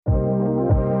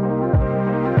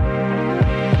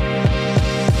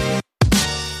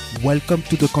Welcome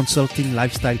to the Consulting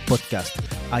Lifestyle Podcast.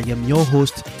 I am your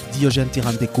host, Diogène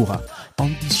Tirandekura.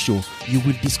 On this show, you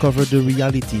will discover the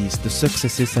realities, the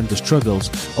successes and the struggles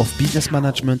of business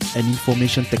management and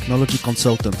information technology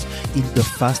consultants in the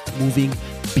fast-moving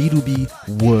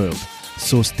B2B world.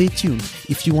 So stay tuned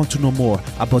if you want to know more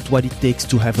about what it takes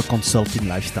to have a consulting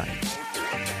lifestyle.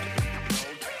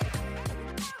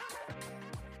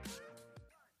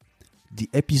 The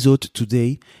episode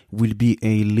today will be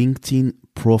a LinkedIn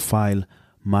profile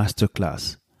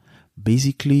masterclass.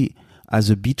 Basically,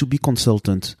 as a B2B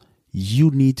consultant,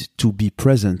 you need to be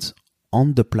present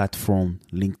on the platform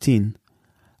LinkedIn,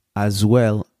 as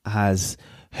well as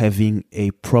having a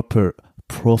proper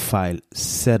profile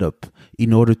setup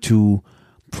in order to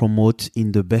promote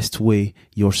in the best way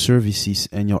your services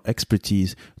and your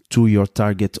expertise to your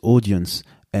target audience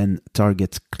and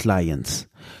target clients.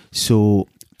 So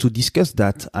to discuss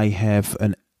that, I have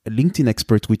a LinkedIn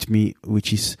expert with me,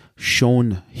 which is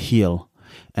Shawn Hill.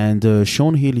 And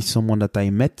Shawn Hill is someone that I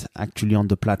met actually on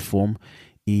the platform.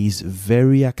 He's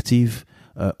very active,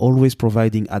 always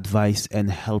providing advice and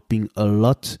helping a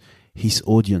lot his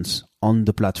audience on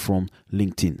the platform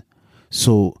LinkedIn.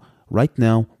 So right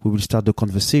now, we will start the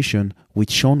conversation with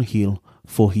Shawn Hill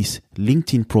for his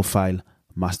LinkedIn profile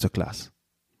masterclass.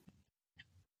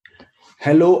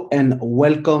 Hello and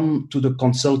welcome to the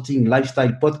Consulting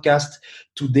Lifestyle Podcast.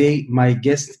 Today, my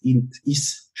guest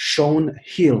is Shawn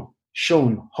Hill.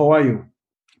 Shawn, how are you?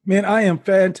 Man, I am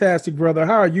fantastic, brother.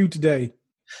 How are you today?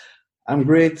 I'm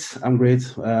great.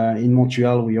 In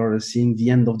Montreal, we are seeing the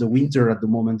end of the winter at the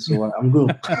moment, so I'm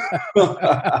good.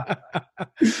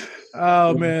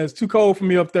 Oh, man, it's too cold for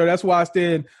me up there. That's why I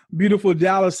stay in beautiful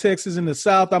Dallas, Texas in the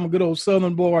South. I'm a good old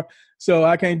Southern boy, so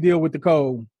I can't deal with the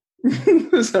cold.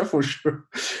 For sure.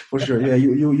 Yeah,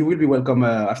 you will be welcome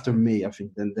after May, I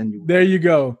think. Then you. There you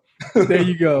go.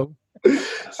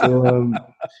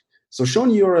 So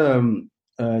Shawn, you're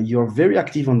very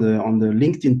active on the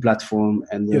LinkedIn platform,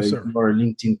 and yes, sir. You are a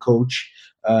LinkedIn coach.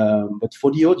 But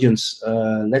for the audience,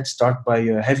 let's start by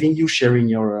having you sharing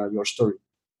your story.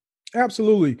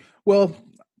 Absolutely. Well,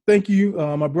 thank you,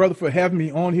 my brother, for having me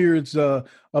on here. It's a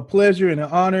pleasure and an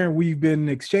honor. We've been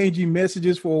exchanging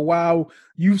messages for a while.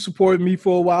 You've supported me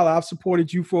for a while. I've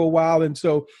supported you for a while. And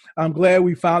so I'm glad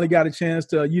we finally got a chance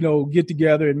to, get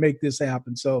together and make this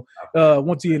happen. So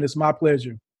once again, it's my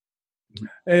pleasure.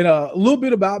 And a little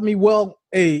bit about me. Well,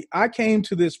 I came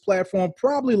to this platform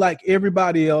probably like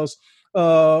everybody else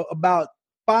about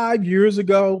 5 years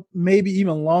ago, maybe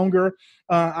even longer.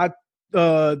 I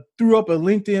threw up a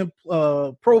LinkedIn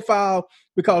profile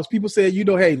because people said,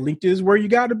 hey, LinkedIn is where you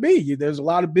got to be. There's a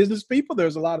lot of business people.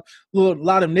 There's a lot of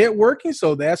networking.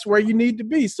 So that's where you need to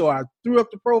be. So I threw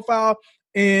up the profile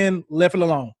and left it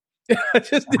alone. I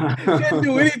just didn't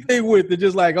do anything with it.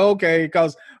 Just like, okay,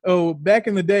 because back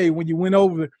in the day when you went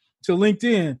over to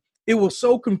LinkedIn, it was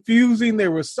so confusing.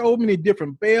 There were so many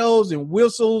different bells and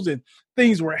whistles and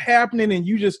things were happening. And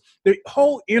the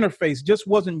whole interface just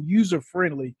wasn't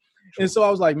user-friendly. And so I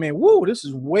was like, man, this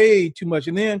is way too much.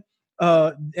 And then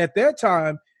at that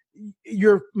time,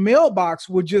 your mailbox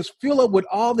would just fill up with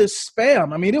all this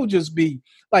spam. I mean, it would just be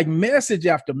like message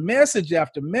after message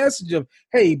after message of,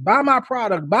 hey, buy my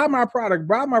product.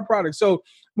 So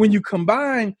when you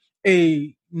combine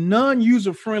a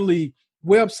non-user-friendly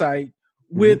website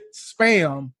with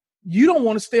spam, you don't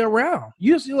want to stay around.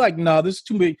 You're like, no, this is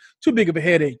too big of a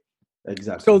headache.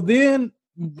 Exactly. So then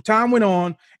time went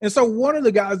on. And so one of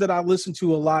the guys that I listen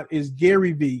to a lot is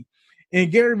Gary Vee.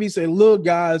 And Gary Vee said, look,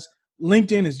 guys,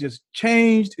 LinkedIn has just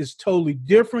changed. It's totally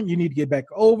different. You need to get back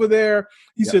over there.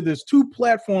 He said there's two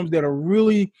platforms that are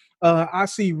really, I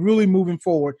see really moving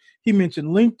forward. He mentioned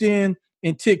LinkedIn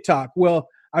and TikTok. Well,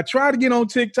 I tried to get on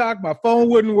TikTok. My phone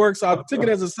wouldn't work. So I took it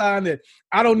as a sign that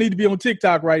I don't need to be on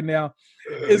TikTok right now.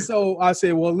 And so I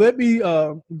said, well, let me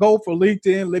go for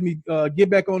LinkedIn. Let me get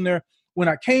back on there. When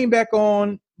I came back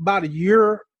on about a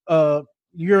year,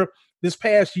 this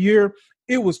past year,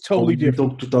 it was totally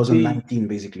different. 2019,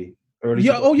 basically. Early.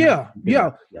 Yeah.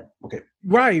 Okay.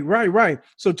 Right.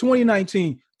 So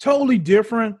 2019, totally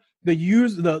different.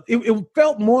 It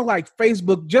felt more like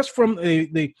Facebook just from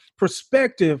the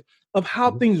perspective of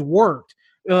how things worked.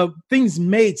 Things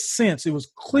made sense. It was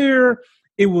clear.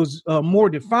 It was more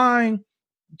defined.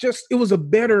 It was a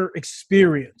better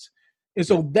experience. And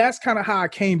so that's kind of how I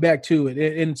came back to it.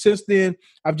 And since then,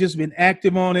 I've just been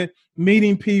active on it,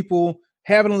 meeting people,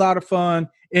 having a lot of fun.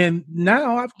 And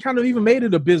now I've kind of even made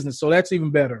it a business. So that's even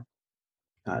better.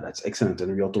 That's excellent.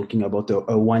 And we are talking about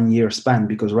a 1 year span,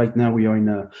 because right now we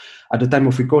are at the time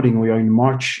of recording, we are in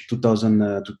March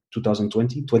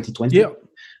 2020. Yeah.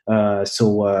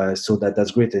 So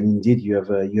that's great, and indeed you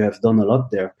have done a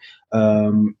lot there.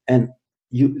 And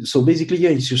so basically,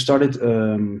 yes,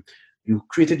 you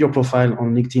created your profile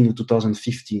on LinkedIn in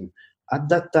 2015. At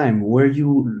that time, were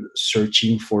you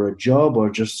searching for a job, or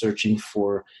just searching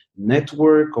for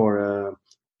network, or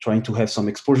trying to have some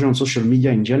exposure on social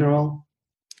media in general?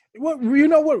 Well, you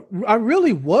know what? I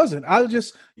really wasn't. I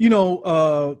just,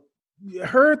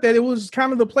 heard that it was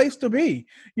kind of the place to be.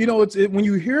 When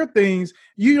you hear things,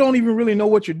 you don't even really know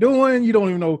what you're doing. You don't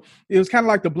even know. It was kind of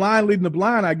like the blind leading the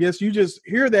blind, I guess. You just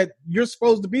hear that you're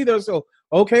supposed to be there. So,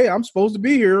 okay, I'm supposed to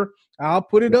be here. I'll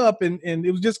put it up. And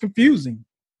it was just confusing.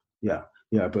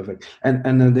 Yeah, perfect.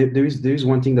 And there is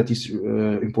one thing that is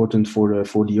important for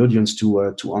the audience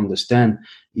to understand,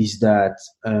 is that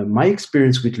my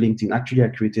experience with LinkedIn. Actually, I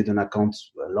created an account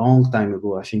a long time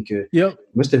ago. I think Yep. it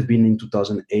must have been in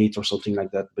 2008 or something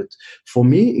like that. But for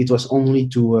me, it was only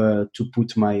to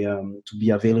put my to be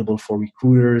available for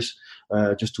recruiters,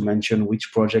 just to mention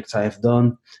which projects I have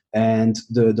done, and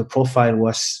the profile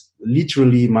was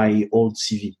literally my old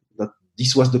CV.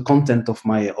 This was the content of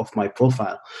my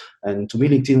profile, and to me,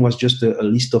 LinkedIn was just a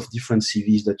list of different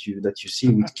CVs that you see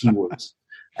with keywords,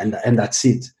 and that's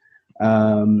it.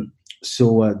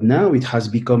 So now it has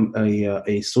become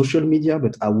a social media,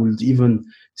 but I would even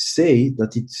say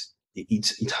that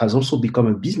it has also become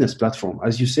a business platform.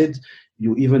 As you said,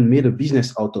 you even made a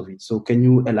business out of it. So can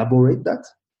you elaborate that?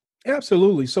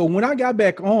 Absolutely. So when I got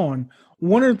back on,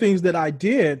 one of the things that I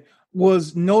did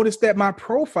was notice that my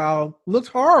profile looked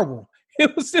horrible.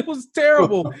 It was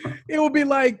terrible. It would be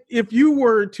like if you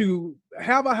were to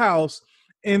have a house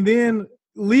and then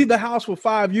leave the house for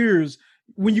 5 years.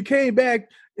 When you came back,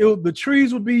 the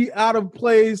trees would be out of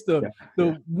place. The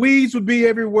weeds would be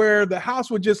everywhere. The house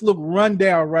would just look run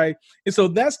down, right? And so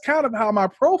that's kind of how my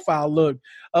profile looked,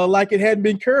 like it hadn't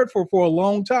been cared for a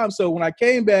long time. So when I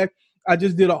came back, I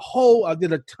did a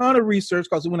ton of research,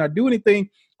 because when I do anything,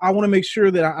 I want to make sure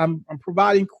that I'm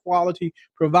providing quality,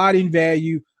 providing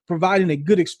value, providing a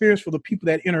good experience for the people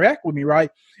that interact with me, right?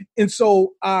 And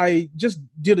so I just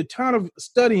did a ton of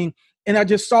studying, and I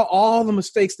just saw all the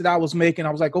mistakes that I was making.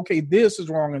 I was like, okay, this is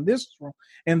wrong, and this is wrong,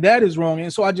 and that is wrong.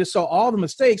 And so I just saw all the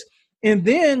mistakes. And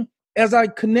then as I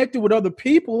connected with other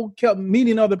people, kept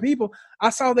meeting other people, I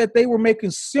saw that they were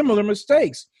making similar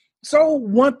mistakes. So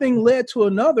one thing led to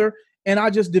another, and I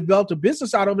just developed a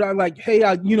business out of it. I like, hey,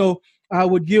 I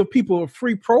would give people a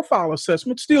free profile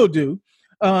assessment, still do,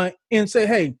 and say,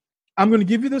 hey, I'm going to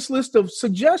give you this list of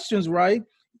suggestions, right?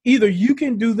 Either you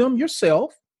can do them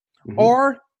yourself,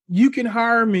 or you can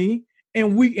hire me,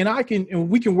 and we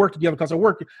can work together, because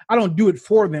I don't do it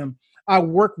for them. I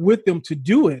work with them to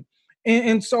do it.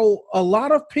 And so a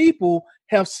lot of people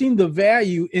have seen the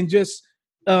value in just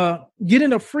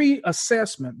getting a free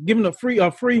assessment, giving a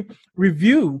free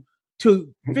review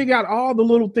to figure out all the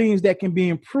little things that can be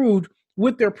improved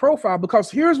with their profile.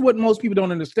 Because here's what most people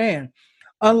don't understand.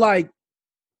 Unlike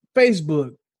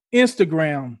Facebook,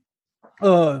 Instagram,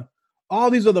 all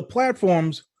these other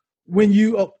platforms, when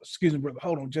you, excuse me, brother,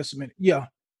 hold on just a minute. Yeah.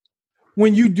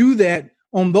 When you do that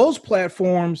on those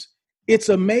platforms, it's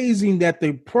amazing that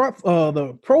the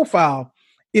profile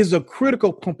is a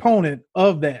critical component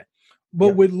of that.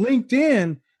 But with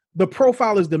LinkedIn, the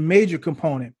profile is the major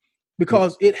component,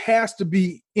 because it has to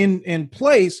be in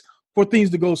place for things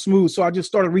to go smooth. So I just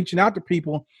started reaching out to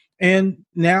people, and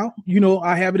now,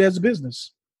 I have it as a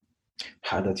business.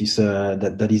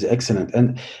 That is excellent.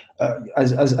 And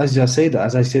as I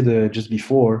said just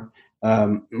before,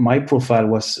 my profile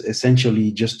was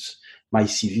essentially just my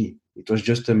CV. It was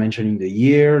just mentioning the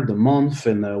year, the month,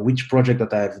 and which project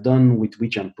that I have done with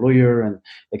which employer, and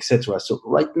etc. So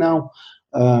right now,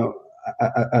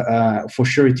 for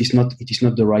sure, it is not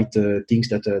the right things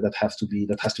that has to be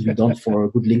done for a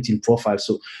good LinkedIn profile.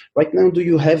 So right now, do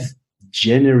you have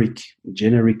generic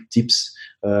tips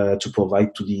to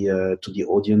provide to the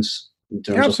audience in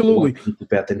terms Absolutely. of what to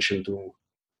pay attention to?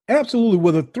 Absolutely.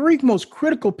 Well, the three most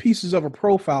critical pieces of a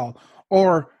profile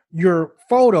are your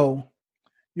photo,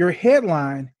 your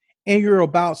headline, and your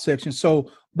about section.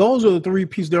 So those are the three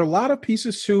pieces. There are a lot of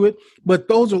pieces to it, but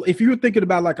those are, if you're thinking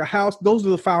about like a house, those are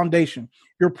the foundation.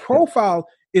 Your profile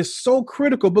is so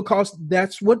critical because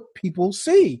that's what people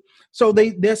see. So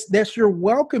that's your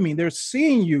welcoming. They're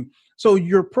seeing you. So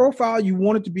your profile, you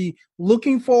want it to be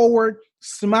looking forward,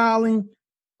 smiling,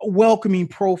 welcoming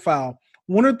profile.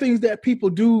 One of the things that people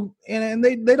do, and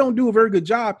they don't do a very good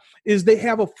job, is they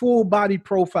have a full body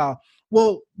profile.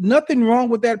 Well, nothing wrong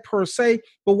with that per se,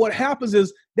 but what happens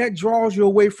is that draws you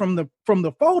away from the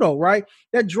photo, right?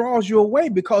 That draws you away,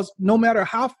 because no matter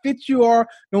how fit you are,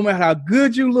 no matter how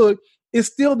good you look, it's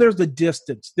still, there's the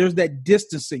distance. There's that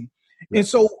distancing. Yeah. And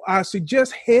so I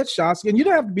suggest headshots, and you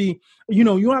don't have to be, you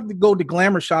don't have to go to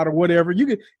glamour shot or whatever. You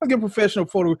can get a professional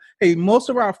photo. Hey, most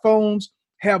of our phones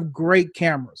have great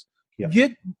cameras. Yeah.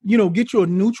 Get you a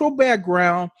neutral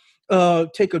background,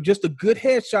 take just a good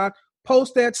headshot,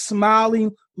 post that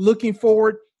smiling, looking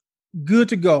forward, good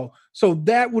to go. So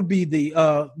that would be the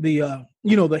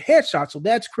headshot. So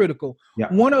that's critical. Yeah.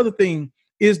 One other thing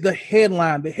is the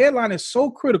headline. The headline is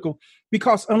so critical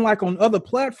because unlike on other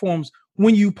platforms,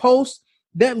 when you post,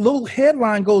 that little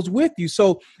headline goes with you.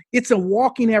 So it's a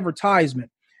walking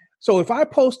advertisement. So if I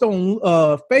post on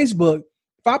Facebook,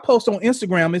 if I post on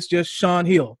Instagram, it's just Shawn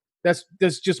Hill. That's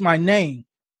just my name.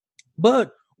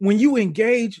 But when you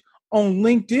engage on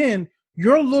LinkedIn,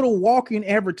 your little walking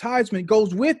advertisement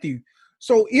goes with you.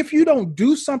 So if you don't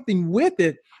do something with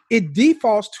it, it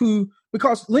defaults to,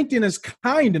 because LinkedIn is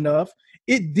kind enough,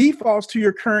 it defaults to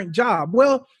your current job.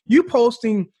 Well, you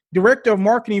posting director of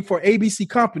marketing for ABC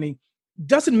company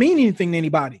doesn't mean anything to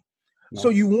anybody. No. So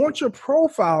you want your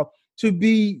profile to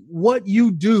be what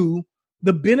you do,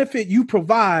 the benefit you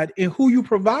provide, and who you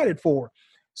provide it for.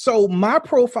 So my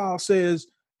profile says,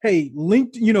 hey,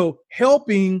 LinkedIn,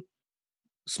 helping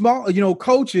small,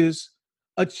 coaches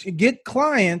get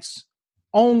clients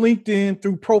on LinkedIn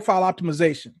through profile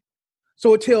optimization.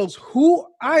 So it tells who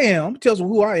I am, it tells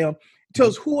who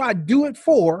I do it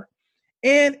for,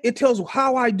 and it tells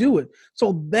how I do it.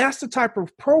 So that's the type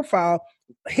of profile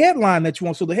headline that you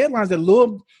want. So the headline is that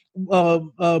little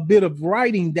bit of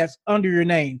writing that's under your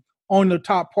name on the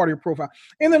top part of your profile.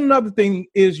 And then another thing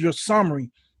is your summary.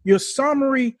 Your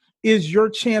summary is your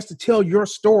chance to tell your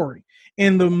story.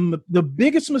 And the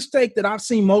biggest mistake that I've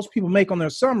seen most people make on their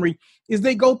summary is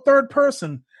they go third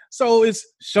person. So it's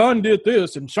Shawn did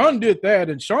this and Shawn did that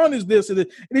and Shawn is this and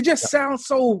it just sounds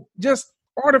so just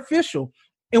artificial.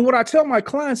 And what I tell my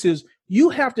clients is you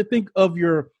have to think of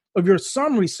your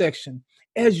summary section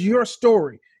as your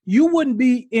story. You wouldn't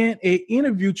be in an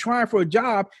interview trying for a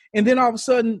job, and then all of a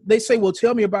sudden they say, well,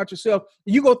 tell me about yourself.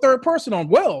 You go third person on,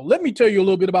 well, let me tell you a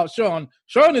little bit about Shawn.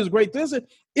 Shawn is great.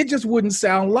 It just wouldn't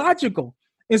sound logical.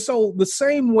 And so the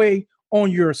same way on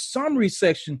your summary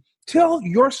section, tell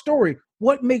your story.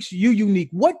 What makes you unique?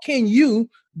 What can you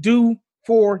do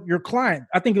for your client?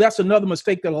 I think that's another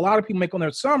mistake that a lot of people make on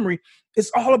their summary.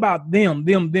 It's all about them.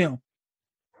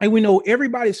 And we know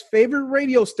everybody's favorite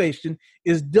radio station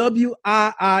is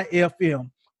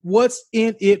WIIFM. What's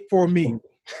in it for me?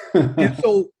 And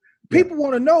so people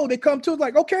want to know, they come to it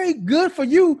like, okay, good for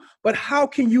you, but how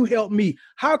can you help me?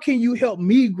 How can you help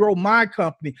me grow my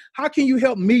company? How can you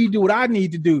help me do what I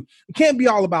need to do? It can't be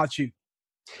all about you.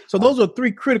 So those are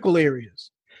three critical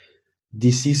areas.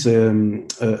 This is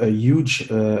a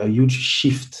huge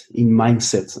shift in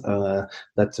mindset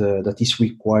that is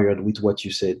required with what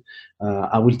you said.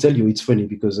 I will tell you, it's funny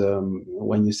because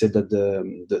when you said that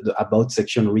the about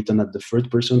section written at the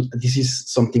third person, this is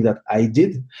something that I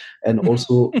did, and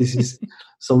also this is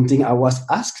something I was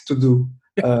asked to do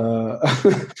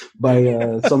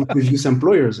by some previous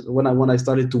employers when I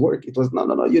started to work. It was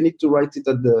no, you need to write it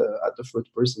at the third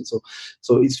person. So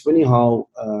it's funny how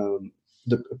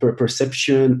the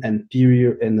perception and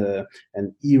period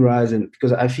and eras, and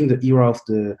because I think the era of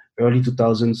the early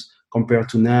 2000s compared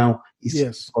to now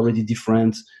is already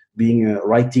different. Being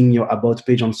writing your about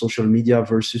page on social media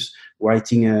versus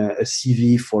writing a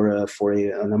CV for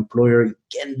an employer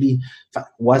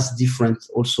was different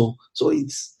also. So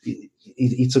it's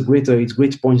a great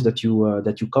point that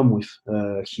you come with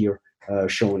here,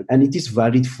 Shawn, and it is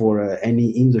valid for any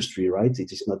industry, right?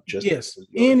 It is not just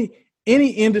any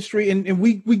industry, and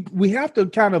we have to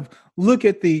kind of look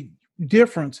at the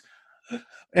difference.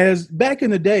 As back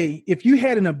in the day, if you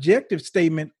had an objective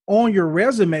statement on your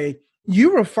resume,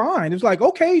 you were fine. It's like,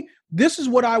 okay, this is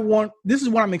what I want. This is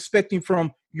what I'm expecting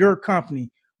from your company.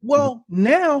 Well,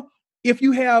 now if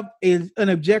you have an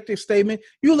objective statement,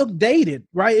 you look dated,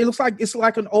 right? It looks like it's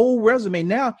like an old resume.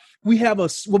 Now we have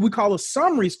what we call a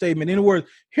summary statement. In other words,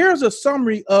 here's a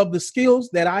summary of the skills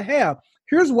that I have.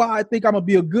 Here's why I think I'm going to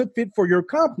be a good fit for your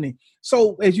company.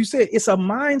 So as you said, it's a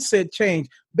mindset change.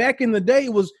 Back in the day,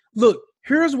 it was, look,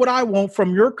 here's what I want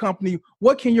from your company.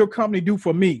 What can your company do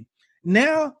for me?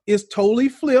 Now it's totally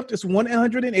flipped. It's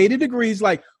 180 degrees.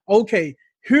 Like, okay,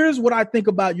 here's what I think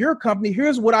about your company.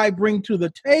 Here's what I bring to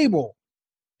the table.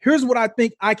 Here's what I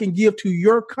think I can give to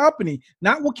your company.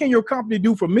 Not what can your company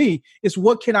do for me. It's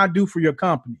what can I do for your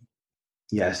company.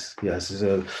 Yes, it's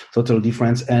a total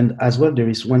difference. And as well, there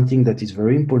is one thing that is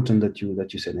very important that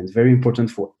you said, and it's very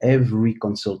important for every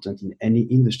consultant in any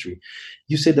industry.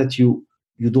 You said that you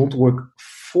don't work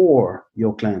for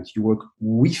your clients, you work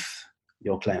with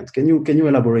your client. Can you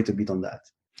elaborate a bit on that?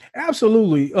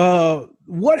 Absolutely.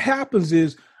 What happens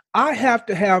is I have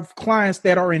to have clients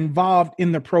that are involved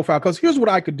in their profile, because here's what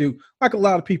I could do. Like a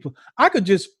lot of people, I could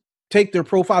just take their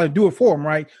profile and do it for them,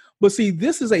 right? But see,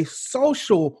 this is a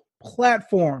social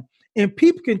platform, and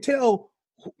people can tell,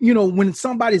 when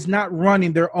somebody's not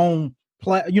running their own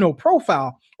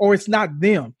profile, or it's not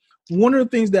them. One of the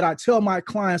things that I tell my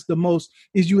clients the most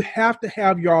is you have to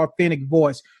have your authentic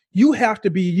voice. You have to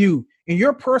be you, and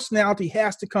your personality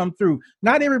has to come through.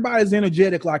 Not everybody's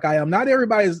energetic like I am. Not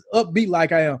everybody's upbeat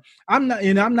like I am. I'm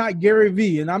not Gary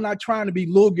Vee, and I'm not trying to be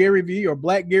little Gary Vee or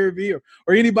black Gary Vee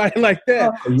or anybody like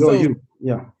that. You're you.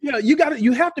 Yeah. Yeah,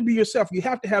 you have to be yourself. You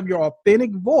have to have your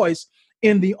authentic voice.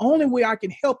 And the only way I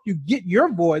can help you get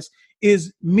your voice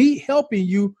is me helping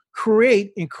you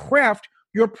create and craft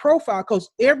your profile, because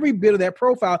every bit of that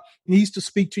profile needs to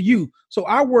speak to you. So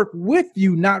I work with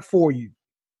you, not for you.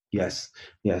 Yes.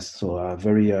 So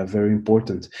very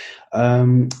important.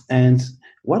 And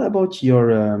what about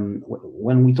your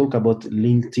when we talk about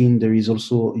LinkedIn, there is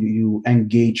also you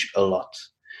engage a lot.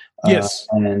 Yes.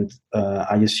 And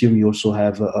I assume you also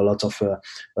have a lot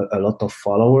of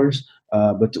followers.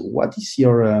 But what is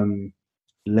your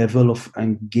level of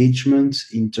engagement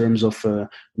in terms of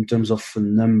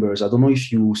numbers? I don't know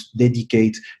if you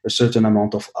dedicate a certain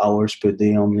amount of hours per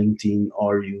day on LinkedIn,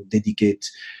 or you dedicate,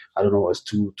 I don't know, as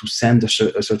to send a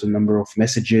certain number of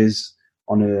messages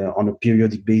on a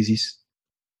periodic basis.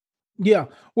 Yeah.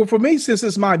 Well, for me, since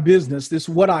it's my business, this is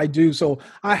what I do. So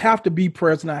I have to be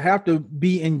present. I have to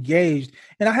be engaged,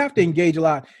 and I have to engage a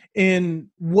lot. And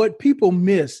what people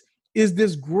miss is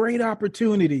this great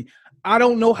opportunity. I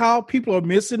don't know how people are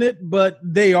missing it, but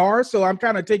they are. So I'm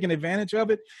kind of taking advantage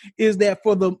of it. Is that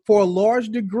for a large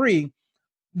degree,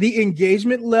 the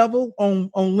engagement level on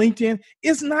LinkedIn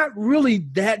is not really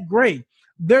that great.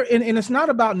 And it's not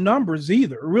about numbers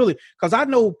either, really, because I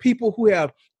know people who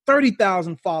have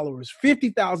 30,000 followers,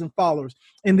 50,000 followers,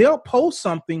 and they'll post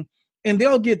something and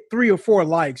they'll get 3 or 4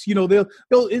 likes. It'll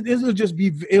just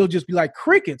be like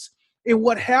crickets. And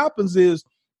what happens is,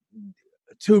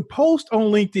 to post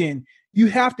on LinkedIn, you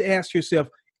have to ask yourself,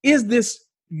 is this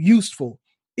useful?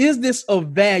 Is this of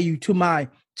value to my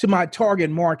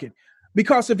target market?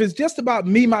 Because if it's just about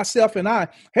me, myself, and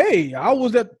hey, I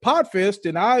was at Podfest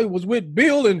and I was with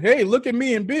Bill, and hey, look at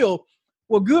me and Bill.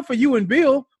 Well, good for you and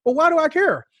Bill, but why do I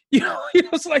care?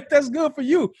 It's like, that's good for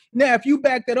you. Now, if you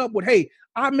back that up with, hey,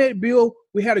 I met Bill,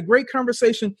 we had a great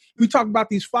conversation, we talked about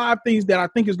these 5 things that I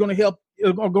think is going to help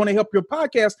your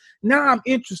podcast. Now I'm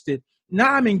interested.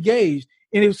 Now I'm engaged.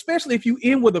 And especially if you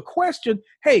end with a question,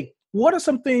 hey, what are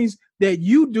some things that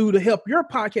you do to help your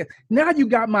podcast? Now you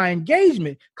got my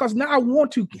engagement, because now I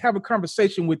want to have a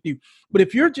conversation with you. But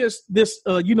if you're just this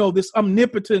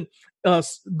omnipotent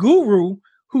guru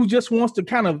who just wants to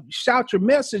kind of shout your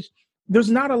message, there's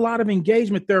not a lot of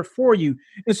engagement there for you.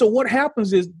 And so what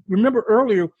happens is, remember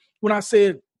earlier when I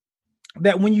said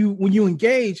that when you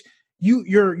engage,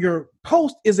 your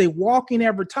post is a walking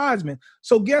advertisement.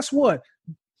 So guess what?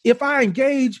 If I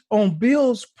engage on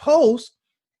Bill's post,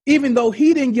 even though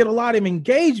he didn't get a lot of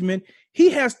engagement,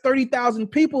 he has 30,000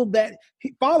 people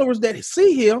followers that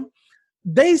see him.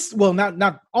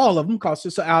 Not all of them, because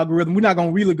it's an algorithm. We're not going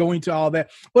to really go into all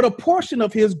that, but a portion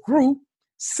of his group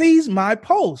sees my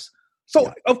post.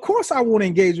 So of course I want to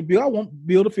engage with Bill. I want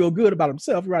Bill to feel good about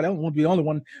himself, right? I don't want to be the only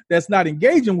one that's not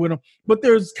engaging with him. But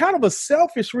there's kind of a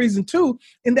selfish reason too,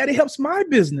 in that it helps my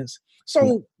business.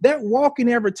 So that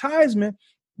walking advertisement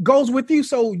goes with you.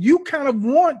 So you kind of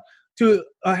want to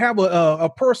have a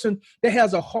person that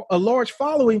has a large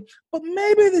following, but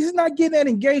maybe this is not getting that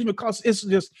engagement, because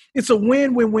it's a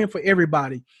win-win-win for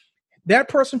everybody. That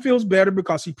person feels better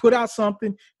because he put out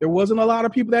something. There wasn't a lot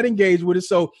of people that engaged with it.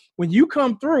 So when you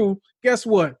come through, guess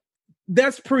what?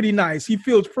 That's pretty nice. He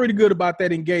feels pretty good about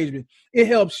that engagement. It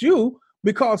helps you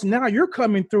because now you're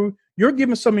coming through, you're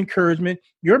giving some encouragement,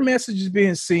 your message is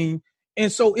being seen.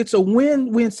 And so it's a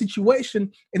win-win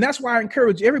situation. And that's why I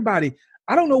encourage everybody.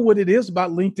 I don't know what it is about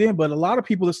LinkedIn, but a lot of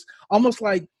people, it's almost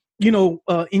like,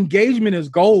 engagement is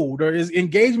gold, or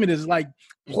engagement is like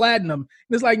platinum.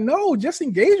 And it's like, no, just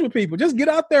engage with people. Just get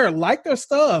out there, like their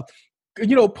stuff,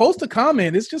 post a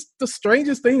comment. It's just the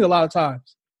strangest thing a lot of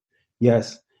times.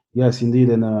 Yes, indeed.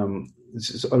 And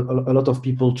a lot of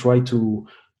people try to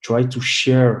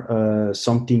share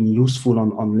something useful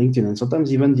on LinkedIn. And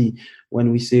sometimes even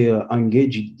when we say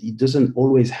engage, it doesn't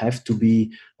always have to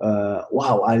be,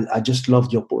 wow, I just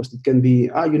loved your post. It can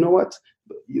be, you know what?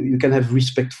 You can have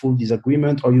respectful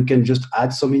disagreement, or you can just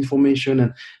add some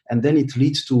information, and then it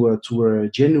leads to a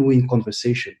genuine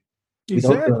conversation.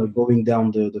 without Exactly. going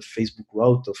down the Facebook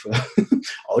route of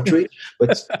outrage,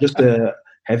 but just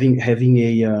having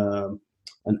a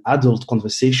an adult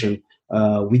conversation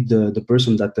with the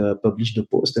person that published the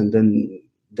post, and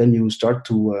then you start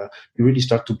to you really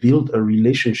start to build a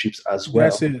relationships as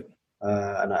That's well. it.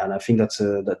 And I think that's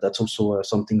also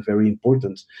something very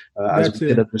important. As we That's said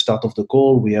it. at the start of the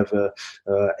call, we have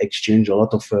exchanged a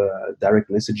lot of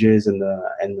direct messages and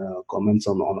comments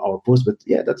on our post. But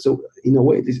yeah, that's in a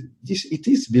way it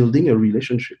is building a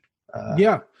relationship.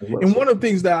 Yeah. As well. And So one of the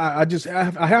things that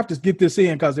I have to get this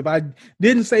in, because if I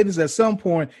didn't say this at some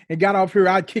point and got off here,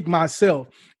 I'd kick myself,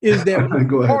 is that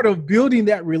go ahead. part of building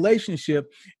that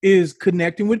relationship is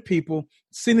connecting with people,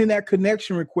 sending that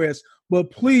connection request.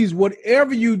 But please,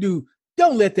 whatever you do,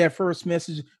 don't let that first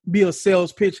message be a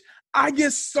sales pitch. I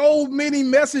get so many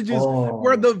messages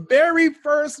where the very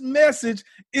first message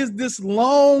is this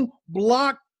long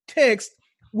block text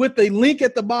with a link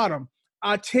at the bottom.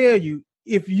 I tell you,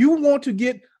 if you want to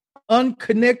get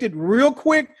unconnected real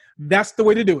quick, that's the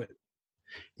way to do it.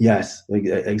 Yes,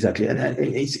 exactly, and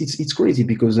it's crazy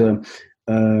because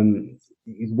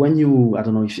when you, I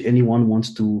don't know if anyone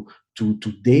wants to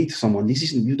date someone, this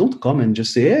is, you don't come and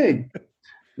just say, hey,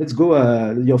 let's go.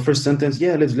 Your first sentence,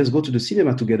 yeah, let's go to the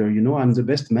cinema together. You know, I'm the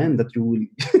best man that you will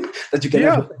that you can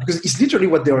ever, because it's literally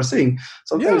what they are saying.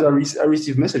 Sometimes I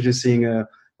receive messages saying,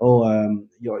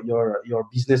 your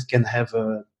business can have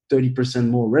 30%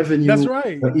 more revenue. That's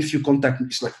right. If you contact me.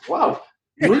 It's like, wow.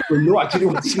 You don't even know actually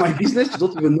what is my business. You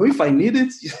don't even know if I need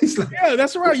it. It's like, yeah,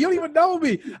 that's right. You don't even know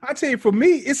me. I tell you, for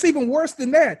me, it's even worse than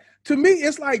that. To me,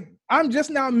 it's like I'm just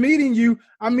now meeting you.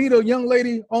 I meet a young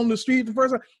lady on the street the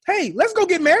first time. Hey, let's go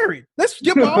get married. Let's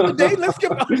skip all the date. Let's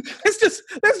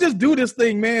just do this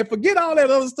thing, man. Forget all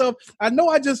that other stuff. I know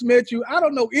I just met you. I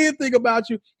don't know anything about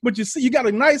you, but you got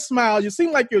a nice smile. You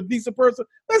seem like you're a decent person.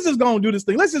 Let's just go and do this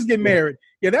thing. Let's just get married.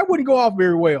 Yeah, that wouldn't go off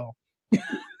very well.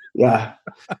 Yeah,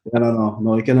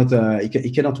 no, it cannot.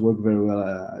 It cannot work very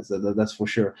well. That's for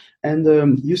sure.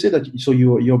 And you said that, so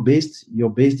you're based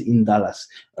in Dallas.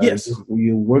 Yes.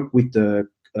 You work with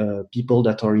people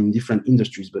that are in different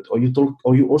industries, but are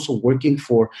you also working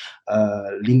for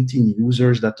LinkedIn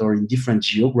users that are in different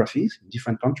geographies,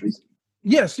 different countries?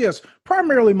 Yes.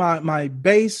 Primarily, my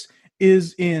base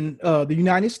is in the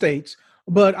United States,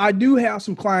 but I do have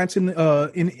some clients in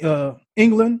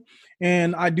England.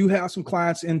 And I do have some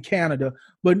clients in Canada,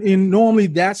 but normally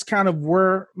that's kind of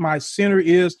where my center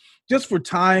is, just for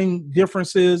time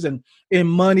differences and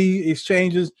money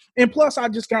exchanges. And plus, I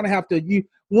just kind of have to.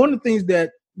 One of the things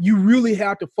that you really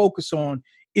have to focus on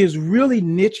is really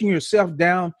niching yourself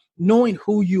down, knowing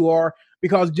who you are,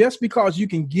 because just because you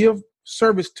can give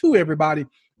service to everybody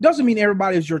doesn't mean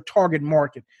everybody is your target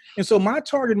market. And so my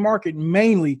target market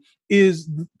mainly is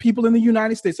people in the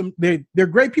United States. They're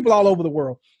great people all over the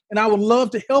world, and I would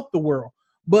love to help the world.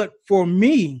 But for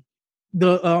me,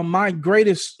 my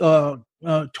greatest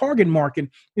target market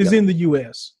is in the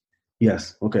U.S.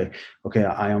 Yes. Okay.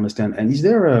 I understand. And is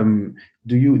there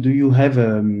do you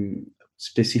have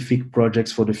specific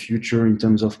projects for the future in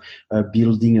terms of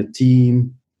building a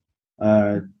team?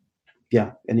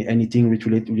 Anything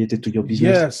related to your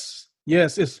business?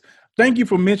 Yes. Thank you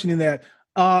for mentioning that.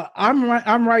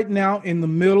 I'm right now in the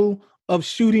middle of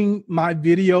shooting my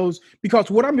videos, because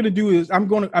what I'm going to do is I'm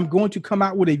going to come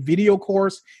out with a video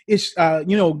course. It's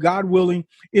God willing,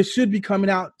 it should be coming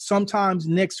out sometimes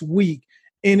next week,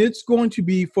 and it's going to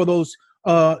be for those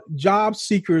job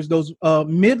seekers, those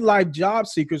midlife job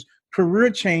seekers, career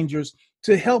changers,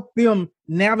 to help them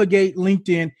navigate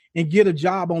LinkedIn and get a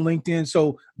job on LinkedIn.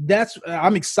 So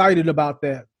I'm excited about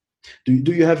that.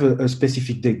 Do you have a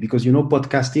specific date? Because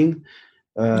podcasting,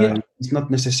 it's not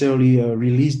necessarily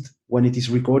released when it is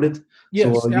recorded.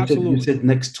 Yes, so absolutely. You said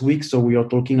next week. So we are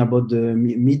talking about the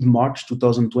mid-March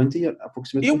 2020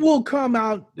 approximately. It will come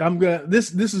out.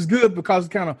 This is good because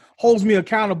it kind of holds me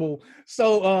accountable.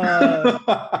 So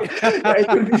it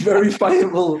will be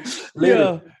verifiable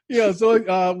later. Yeah. So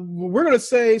we're going to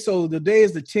say, so the day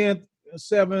is the 10th,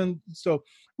 7th. So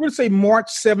we're going to say March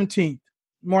 17th.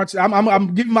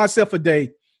 I'm giving myself a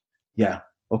day. Yeah.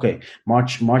 Okay.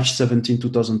 March 17,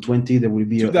 2020. There will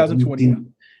be a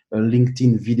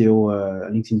LinkedIn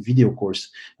video course.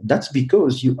 That's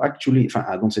because you actually,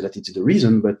 I don't say that it's the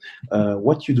reason, but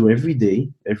what you do every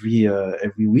day,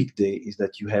 every weekday, is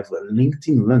that you have a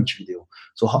LinkedIn lunch video.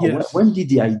 So when did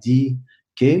the idea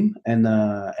came, and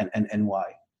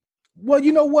why? Well,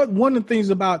 you know what? One of the things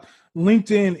about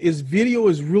LinkedIn is video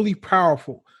is really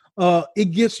powerful.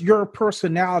 It gets your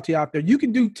personality out there. You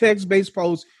can do text-based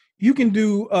posts. You can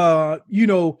do,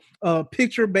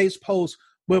 picture-based posts.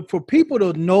 But for people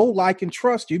to know, like, and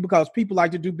trust you, because people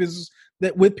like to do business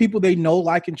that with people they know,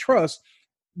 like, and trust,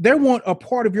 they want a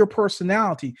part of your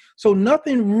personality. So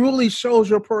nothing really shows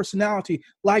your personality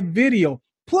like video.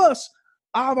 Plus,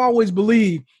 I've always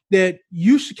believed that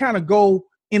you should kind of go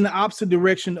in the opposite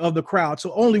direction of the crowd.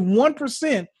 So only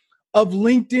 1% of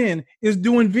LinkedIn is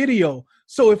doing video.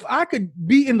 So if I could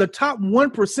be in the top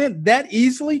 1% that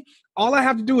easily, all I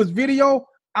have to do is video,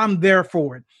 I'm there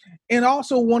for it. And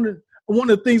also one of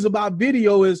the things about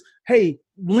video is, hey,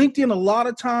 LinkedIn, a lot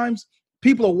of times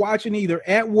people are watching either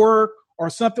at work or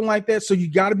something like that. So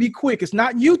you got to be quick. It's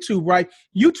not YouTube, right?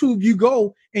 YouTube, you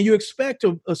go and you expect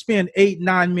to spend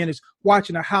 8-9 minutes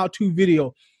watching a how-to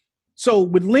video. So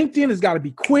with LinkedIn, it's got to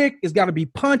be quick. It's got to be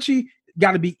punchy.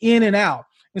 Got to be in and out.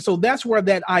 And so that's where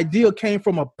that idea came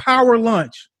from, a power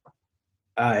lunch.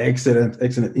 Excellent.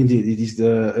 Indeed, it is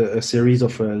a series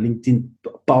of LinkedIn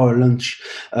power lunch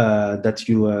that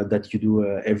you do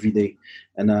every day,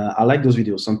 and I like those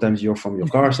videos. Sometimes you're from your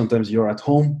car, sometimes you're at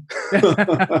home.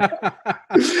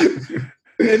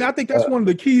 And I think that's one of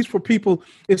the keys for people,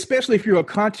 especially if you're a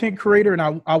content creator.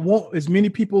 And I want as many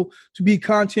people to be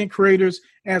content creators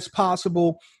as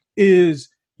possible. Is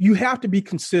you have to be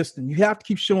consistent. You have to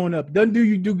keep showing up. Doesn't do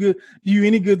you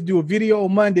any good to do a video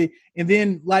on Monday and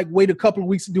then like wait a couple of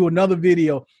weeks to do another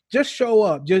video. Just show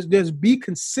up. Just be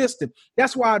consistent.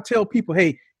 That's why I tell people,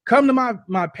 hey, come to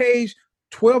my page,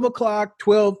 12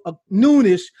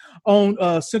 noonish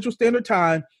on Central Standard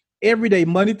Time every day,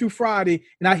 Monday through Friday,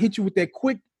 and I hit you with that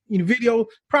quick video.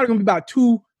 Probably gonna be about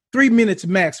 2-3 minutes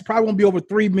max. Probably won't be over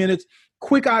 3 minutes.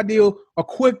 Quick idea, a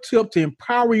quick tip to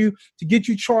empower you, to get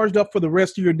you charged up for the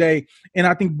rest of your day. And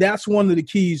I think that's one of the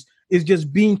keys, is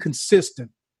just being consistent.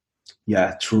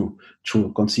 Yeah, true.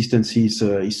 Consistency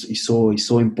is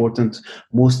so important.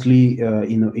 Mostly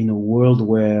in a world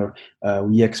where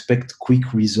we expect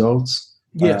quick results.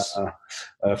 Yes.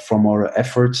 From our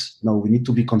efforts. No, we need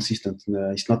to be consistent.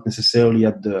 It's not necessarily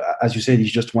as you said, it's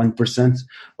just 1%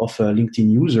 of LinkedIn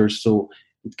users. So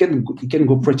it can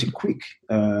go pretty quick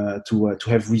to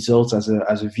have results as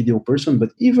a video person. But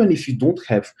even if you don't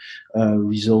have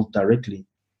result directly,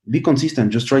 be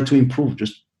consistent. Just try to improve.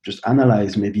 Just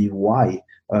analyze maybe why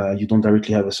you don't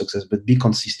directly have a success, but be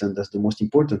consistent. That's the most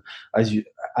important.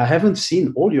 I haven't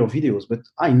seen all your videos, but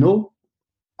I know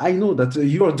that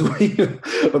you are doing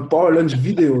a power lunch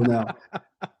video now.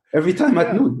 Every time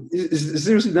at noon.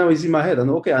 Seriously, now it's in my head.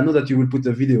 And okay, I know that you will put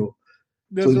a video.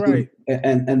 That's right.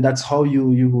 And that's how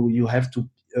you have to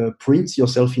print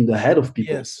yourself in the head of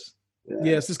people. Yes.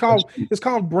 Yes, it's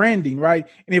called branding, right?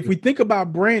 And if we think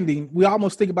about branding, we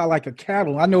almost think about like a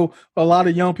cattle. I know a lot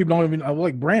of young people don't even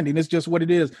like branding. It's just what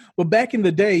it is. But back in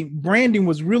the day, branding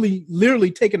was really literally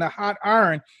taking a hot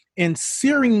iron and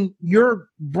searing your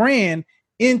brand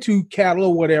into cattle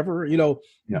or whatever,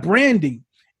 branding.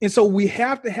 And so we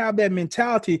have to have that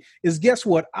mentality, is guess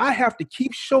what? I have to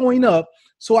keep showing up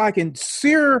so I can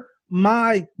sear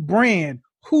my brand,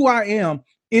 who I am,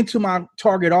 into my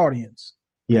target audience.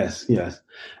 Yes.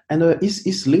 And is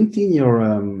LinkedIn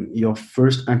your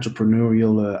first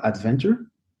entrepreneurial adventure?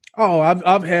 Oh,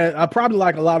 I probably,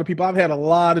 like a lot of people, I've had a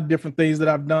lot of different things that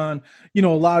I've done, a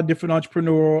lot of different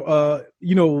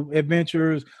entrepreneurial,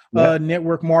 adventures,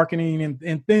 network marketing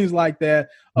and things like that.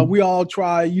 We all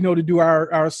try, to do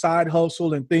our side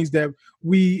hustle and things that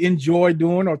we enjoy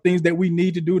doing or things that we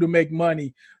need to do to make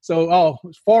money. So,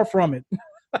 it's far from it.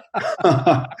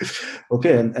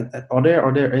 Okay. And are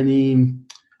there any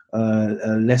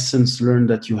lessons learned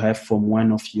that you have from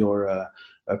one of your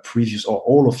previous or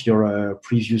all of your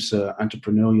previous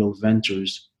entrepreneurial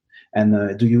ventures,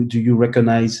 and do you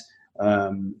recognize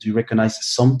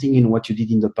something in what you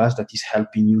did in the past that is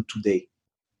helping you today?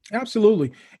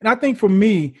 Absolutely. And I think for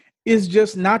me, it's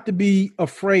just not to be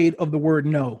afraid of the word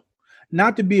no,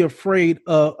 not to be afraid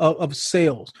of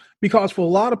sales, because for a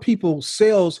lot of people,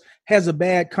 sales has a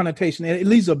bad connotation, and it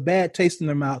leaves a bad taste in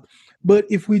their mouth. But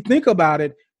if we think about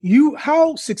it,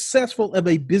 how successful of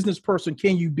a business person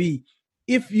can you be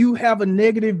if you have a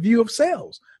negative view of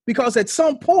sales? Because at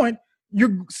some point,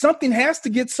 something has to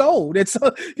get sold. It's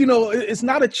it's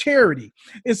not a charity,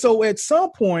 and so at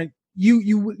some point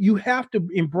you have to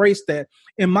embrace that.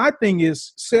 And my thing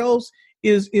is, sales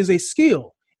is a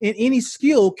skill, and any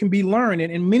skill can be learned.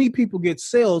 And many people get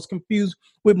sales confused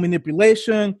with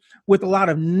manipulation, with a lot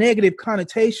of negative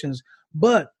connotations.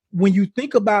 But when you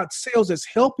think about sales as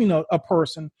helping a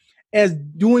person, as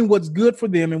doing what's good for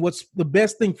them and what's the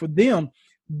best thing for them,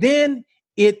 then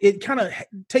it kind of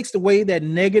takes away that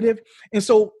negative. And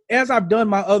so as I've done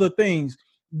my other things,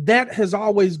 that has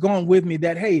always gone with me,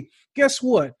 that, hey, guess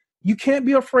what? You can't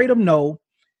be afraid of no.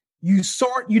 You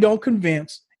sort, you don't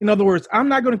convince. In other words, I'm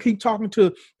not going to keep talking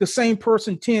to the same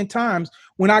person 10 times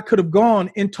when I could have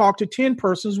gone and talked to 10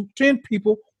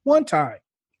 people one time.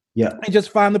 Yeah. And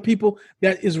just find the people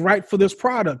that is right for this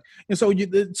product. And so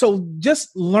so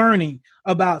just learning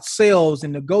about sales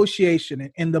and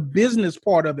negotiation and the business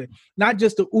part of it, not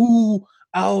just the,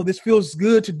 oh, this feels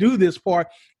good to do this part.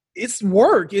 It's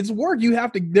work. It's work. You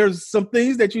have to, there's some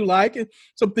things that you like and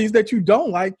some things that you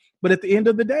don't like. But at the end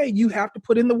of the day, you have to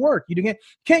put in the work. You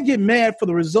can't get mad for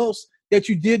the results that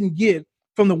you didn't get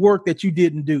from the work that you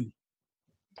didn't do.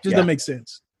 Just doesn't make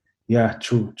sense. Yeah,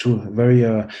 true. Very,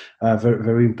 very,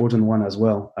 very important one as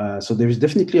well. So there is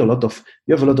definitely you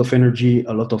have a lot of energy,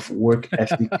 a lot of work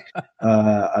ethic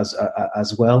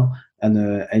as well,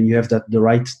 and you have the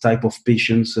right type of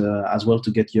patience as well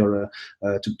to get your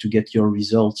to get your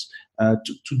results.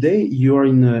 Today you are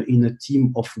in a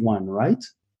team of one, right?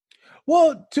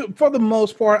 Well, for the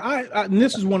most part, and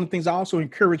this is one of the things I also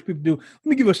encourage people to do. Let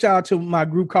me give a shout out to my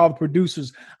group called the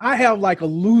Producers. I have like a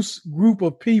loose group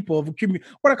of people,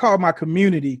 what I call my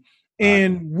community.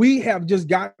 And we have just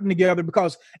gotten together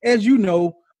because, as you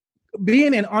know,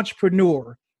 being an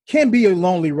entrepreneur can be a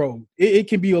lonely road. It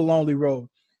can be a lonely road.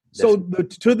 Definitely.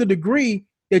 So to the degree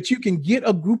that you can get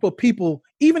a group of people,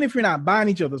 even if you're not buying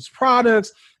each other's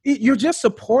products, you're just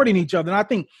supporting each other. And I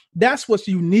think that's what's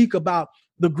unique about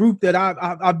the group that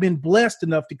I've been blessed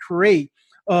enough to create,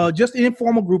 just an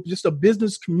informal group, just a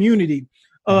business community,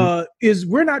 is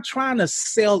we're not trying to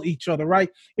sell each other, right?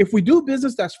 If we do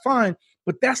business, that's fine,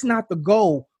 but that's not the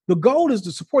goal. The goal is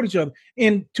to support each other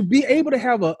and to be able to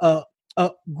have a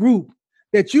group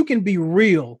that you can be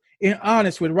real and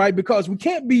honest with, right? Because we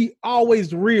can't be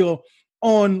always real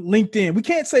on LinkedIn. We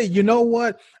can't say, you know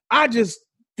what, I just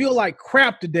feel like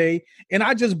crap today and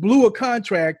I just blew a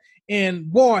contract.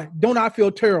 And boy, don't I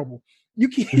feel terrible. You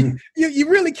can't, you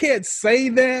really can't say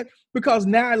that because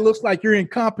now it looks like you're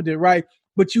incompetent, right?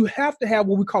 But you have to have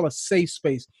what we call a safe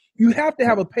space. You have to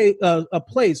have a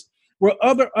place where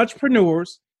other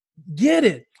entrepreneurs get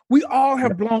it. We all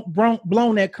have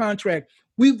blown that contract.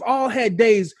 We've all had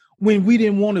days when we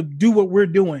didn't want to do what we're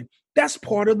doing. That's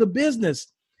part of the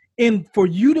business. And for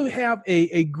you to have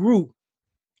a group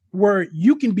where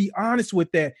you can be honest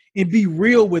with that and be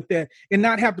real with that and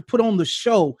not have to put on the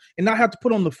show and not have to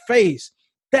put on the face,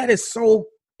 that is so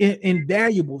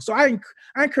invaluable. So I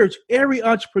encourage every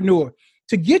entrepreneur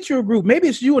to get your group. Maybe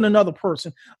it's you and another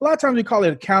person. A lot of times we call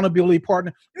it accountability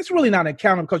partner. It's really not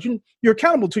accountable because you're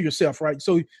accountable to yourself, right?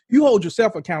 So you hold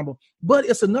yourself accountable, but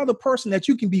it's another person that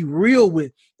you can be real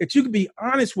with, that you can be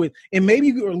honest with. And maybe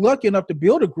you're lucky enough to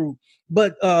build a group,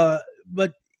 but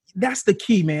that's the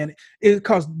key, man.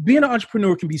 Because being an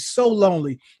entrepreneur can be so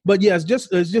lonely. But yeah, it's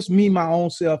just me, my own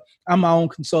self. I'm my own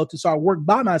consultant, so I work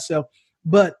by myself.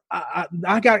 But I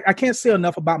can't say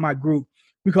enough about my group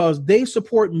because they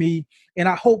support me, and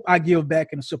I hope I give back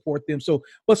and support them. So,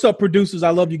 what's up, producers?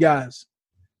 I love you guys.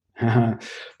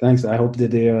 Thanks. I hope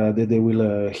that they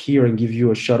will hear and give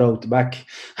you a shout out back.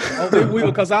 Oh, they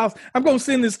will, because I'm going to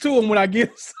send this to them when I get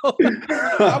it. So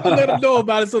I'm going to let them know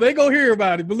about it so they go hear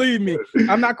about it. Believe me,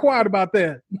 I'm not quiet about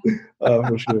that.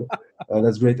 For sure.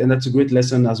 That's great. And that's a great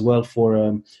lesson as well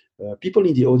for people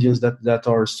in the audience that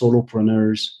are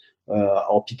solopreneurs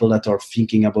or people that are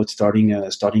thinking about starting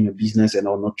a business and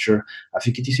are not sure. I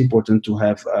think it is important to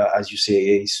have, as you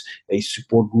say, a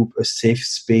support group, a safe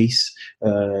space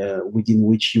within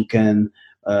which you can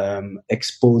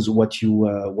expose what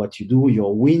you do,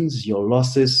 your wins, your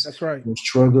losses, that's right, your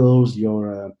struggles,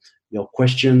 your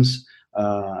questions,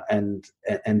 and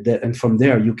from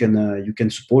there you can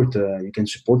support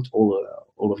all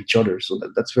of each other. So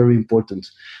that's very important.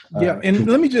 And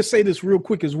let me just say this real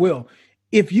quick as well.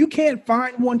 If you can't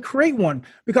find one, create one.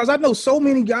 Because I know so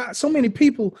many guys, so many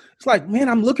people, it's like, man,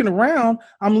 I'm looking around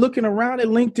at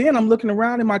LinkedIn. I'm looking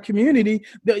around in my community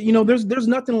that, there's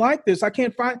nothing like this. I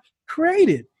can't find, create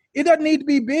it. It doesn't need to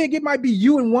be big. It might be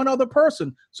you and one other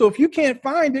person. So if you can't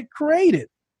find it, create it.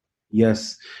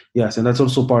 Yes. And that's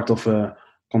also part of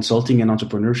consulting and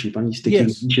entrepreneurship, and it's taking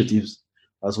initiatives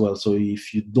as well. So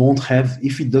if it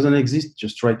doesn't exist,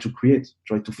 just try to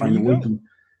find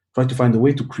a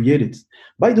way to create it.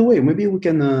 By the way, maybe we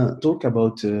can talk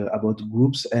about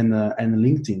groups and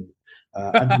LinkedIn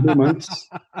at the moment.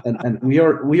 and we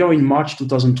are in March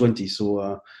 2020.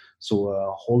 So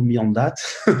hold me on that.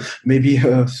 Maybe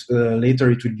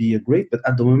later it will be great. But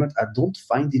at the moment, I don't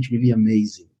find it really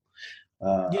amazing.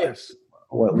 Yes,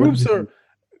 groups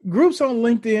on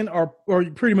LinkedIn are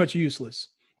pretty much useless.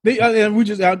 And we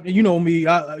just, you know me,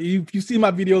 if you see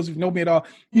my videos, if you know me at all,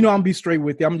 I'm be straight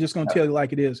with you. I'm just going to tell you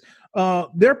like it is.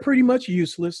 They're pretty much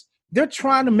useless. They're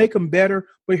trying to make them better.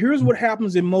 But here's what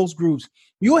happens in most groups.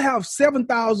 You'll have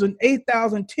 7,000,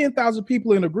 8,000, 10,000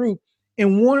 people in a group,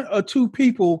 and one or two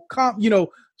people,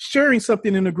 sharing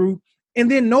something in the group, and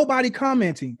then nobody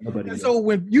commenting. So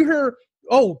when you hear,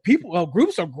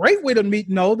 groups are a great way to meet.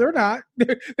 No, they're not.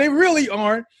 They really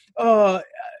aren't.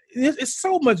 It's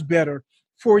so much better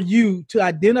for you to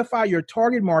identify your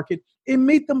target market and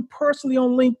meet them personally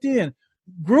on LinkedIn.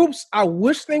 Groups, I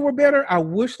wish they were better. I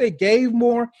wish they gave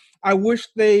more. I wish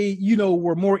they,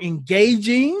 were more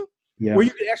engaging, where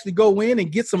you could actually go in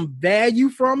and get some value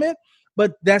from it.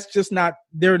 But that's just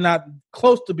they're not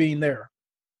close to being there.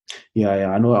 Yeah,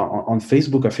 I know on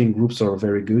Facebook, I think groups are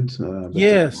very good.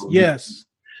 Yes.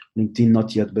 LinkedIn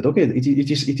not yet, but okay,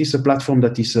 it is a platform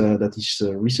that is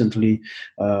recently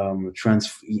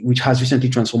which has recently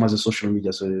transformed as a social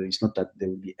media. So it's not that there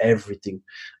will be everything.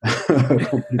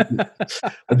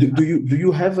 do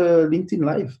you have a LinkedIn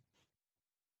Live?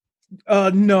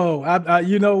 No, I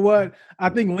you know what? I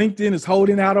think LinkedIn is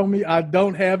holding out on me. I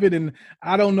don't have it, and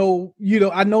I don't know.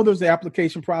 I know there's the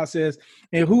application process,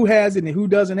 and who has it and who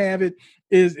doesn't have it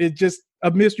is just a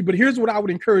mystery. But here's what I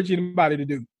would encourage anybody to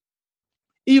do.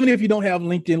 Even if you don't have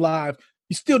LinkedIn Live,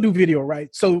 you still do video, right?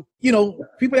 So,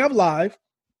 people have live.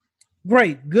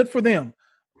 Great, good for them.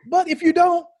 But if you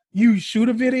don't, you shoot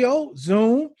a video,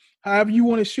 Zoom, however you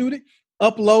want to shoot it,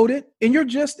 upload it, and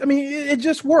it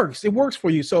just works. It works for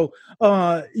you. So,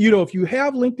 if you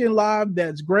have LinkedIn Live,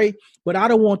 that's great. But I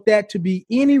don't want that to be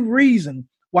any reason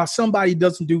why somebody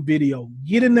doesn't do video.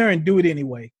 Get in there and do it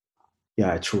anyway.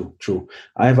 Yeah, true.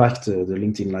 I've had the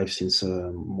LinkedIn Live since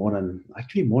more than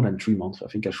 3 months. I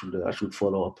think I should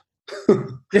follow up.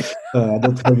 I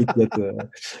don't have it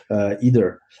yet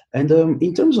either. And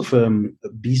in terms of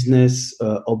business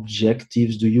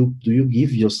objectives, do you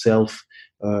give yourself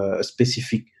a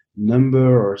specific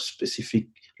number or specific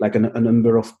like a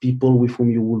number of people with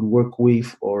whom you would work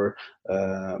with, or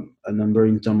a number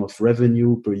in terms of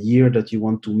revenue per year that you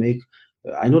want to make?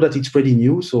 I know that it's pretty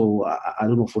new, so I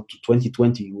don't know, for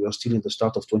 2020, we are still in the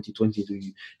start of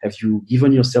 2020. Have you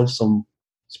given yourself some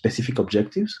specific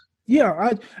objectives?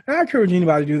 Yeah, I encourage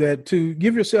anybody to do that, to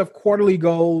give yourself quarterly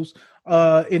goals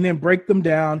and then break them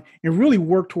down and really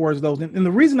work towards those. And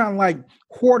the reason I like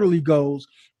quarterly goals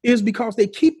is because they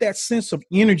keep that sense of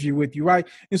energy with you, right?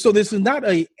 And so this is not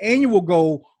an annual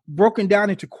goal broken down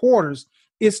into quarters.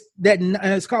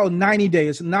 It's called 90 days.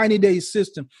 It's a 90-day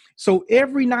system. So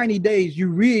every 90 days, you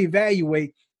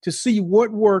reevaluate to see what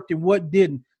worked and what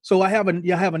didn't. So I have a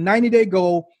 90-day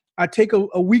goal. I take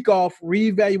a week off,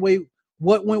 reevaluate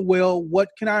what went well, what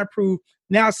can I improve.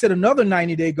 Now I set another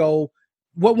 90-day goal.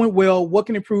 What went well, what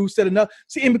can improve, set another.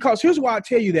 See, and because here's why I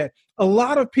tell you that. A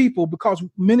lot of people, because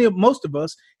most of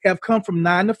us have come from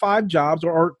 9-to-5 jobs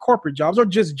or corporate jobs or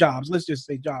just jobs. Let's just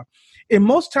say job. And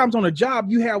most times on a job,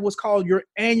 you have what's called your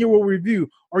annual review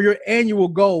or your annual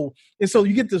goal. And so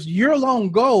you get this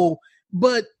year-long goal,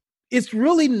 but it's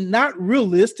really not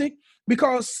realistic,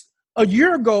 because a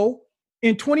year ago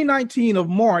in 2019 of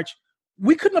March,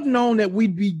 we couldn't have known that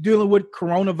we'd be dealing with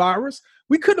coronavirus.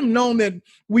 We couldn't have known that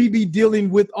we'd be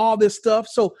dealing with all this stuff.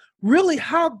 So really,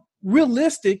 how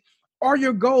realistic are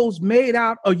your goals made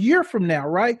out a year from now,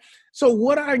 right? So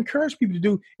what I encourage people to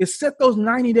do is set those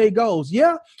 90-day goals.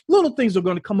 Yeah, little things are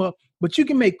going to come up, but you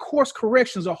can make course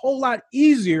corrections a whole lot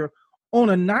easier on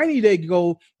a 90-day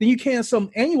goal than you can some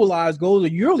annualized goals,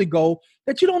 a yearly goal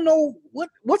that you don't know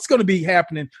what's going to be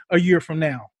happening a year from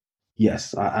now.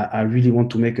 Yes, I really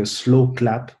want to make a slow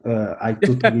clap. I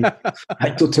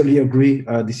totally agree.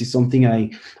 This is something I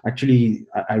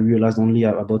realized only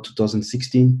about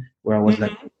 2016, where I was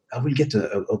like, I will get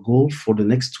a goal for the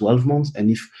next 12 months, and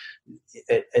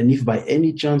if by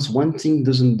any chance one thing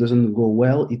doesn't go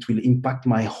well, it will impact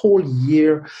my whole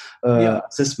year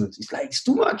assessment. It's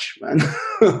too much, man.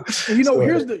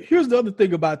 Here's the other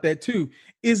thing about that too,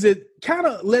 is it kind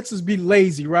of lets us be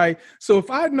lazy, right? So if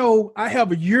I know I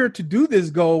have a year to do this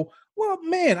goal, well,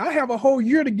 man, I have a whole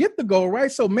year to get the goal,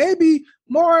 right? So maybe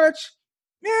March,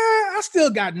 I still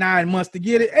got 9 months to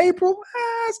get it. April,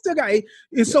 I still got 8.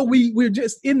 And so we're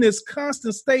just in this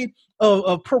constant state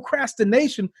of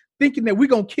procrastination, thinking that we're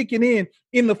going to kick it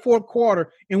in the fourth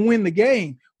quarter and win the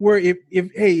game. Where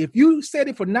if you set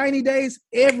it for 90 days,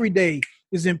 every day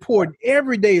is important.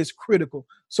 Every day is critical.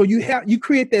 So you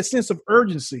create that sense of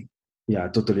urgency. Yeah, I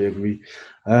totally agree.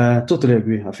 Totally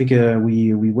agree. I think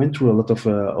we went through a lot of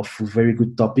very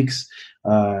good topics,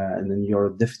 and then you're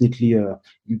definitely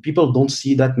people don't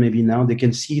see that maybe now they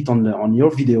can see it on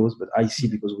your videos, but I see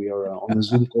because we are on the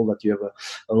Zoom call that you have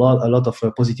a lot of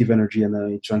positive energy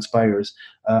and it transpires.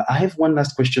 I have one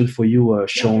last question for you,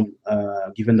 Shawn.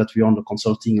 Given that we are on the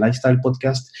Consulting Lifestyle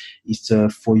podcast, is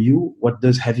for you, what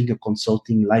does having a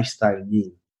consulting lifestyle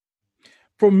mean?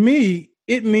 For me,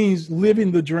 it means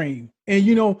living the dream. And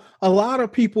a lot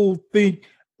of people think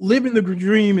living the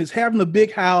dream is having a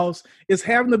big house, is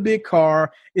having a big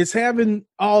car, is having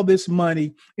all this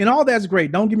money, and all that's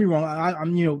great. Don't get me wrong.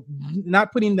 I'm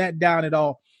not putting that down at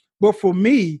all. But for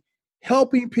me,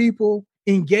 helping people,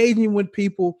 engaging with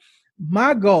people,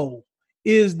 my goal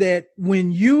is that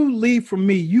when you leave from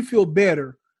me, you feel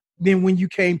better than when you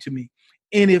came to me.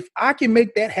 And if I can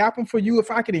make that happen for you,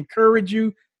 if I can encourage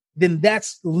you, then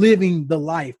that's living the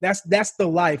life. That's the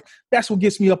life. That's what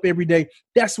gets me up every day.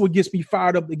 That's what gets me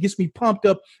fired up. It gets me pumped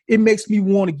up. It makes me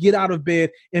want to get out of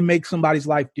bed and make somebody's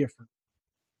life different.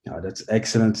 That's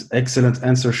excellent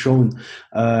answer, Shawn.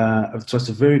 It was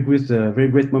a very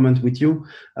great moment with you.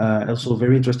 Also,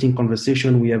 very interesting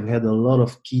conversation. We have had a lot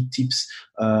of key tips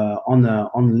on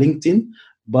LinkedIn.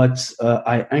 But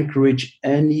I encourage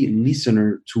any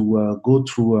listener to go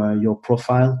through your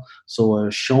profile, so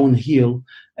Shawn Hill,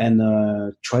 and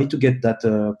try to get that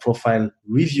profile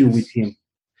review with him.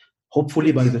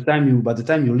 Hopefully, by the time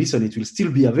you listen, it will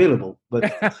still be available.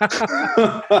 But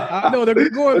I know they're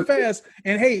going fast.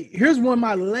 And hey, here's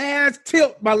my last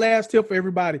tip for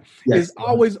everybody is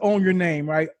always own your name,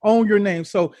 right? Own your name.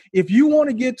 So if you want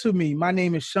to get to me, my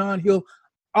name is Shawn Hill.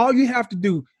 All you have to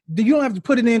do. You don't have to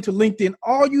put it into LinkedIn.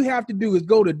 All you have to do is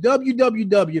go to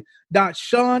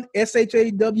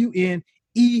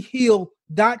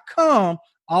www.ShawnHill.com.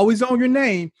 Always on your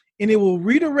name, and it will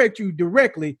redirect you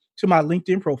directly to my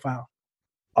LinkedIn profile.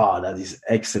 Oh, that is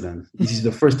excellent. This is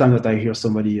the first time that I hear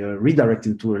somebody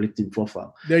redirecting to a LinkedIn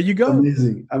profile. There you go.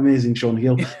 Amazing, Shawn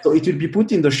Hill. So it will be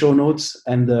put in the show notes,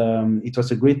 and it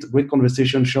was a great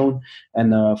conversation, Shawn.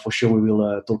 And for sure, we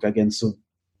will talk again soon.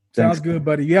 Thanks. Sounds good,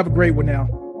 buddy. You have a great one now.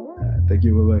 Thank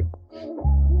you. Bye-bye.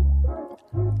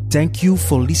 Thank you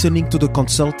for listening to the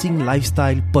Consulting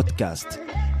Lifestyle Podcast.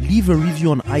 Leave a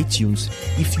review on iTunes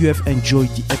if you have enjoyed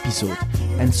the episode,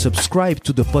 and subscribe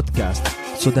to the podcast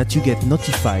so that you get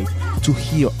notified to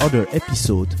hear other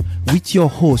episodes with your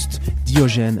host,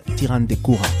 Diogène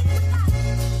Tirandekoura.